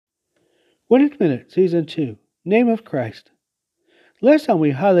1 Minute, Season 2, Name of Christ. Last time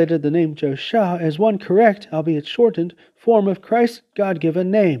we highlighted the name Joshua as one correct, albeit shortened, form of Christ's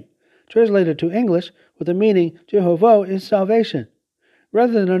God-given name, translated to English with the meaning Jehovah is salvation,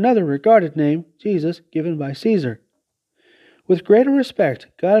 rather than another regarded name, Jesus, given by Caesar. With greater respect,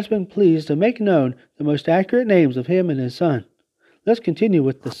 God has been pleased to make known the most accurate names of Him and His Son. Let's continue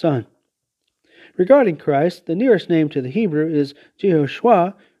with the Son. Regarding Christ, the nearest name to the Hebrew is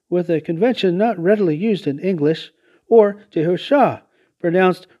Jehoshua, with a convention not readily used in English, or Jehoshua,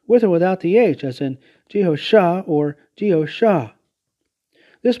 pronounced with or without the H, as in Jehoshua or Jehoshua.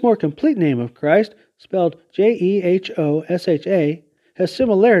 This more complete name of Christ, spelled Jehosha, has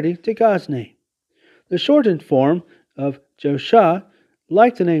similarity to God's name. The shortened form of Joshua,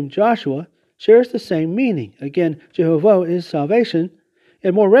 like the name Joshua, shares the same meaning. Again, Jehovah is salvation,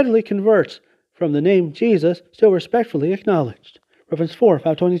 and more readily converts from the name Jesus, still respectfully acknowledged. Reference 4,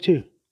 522.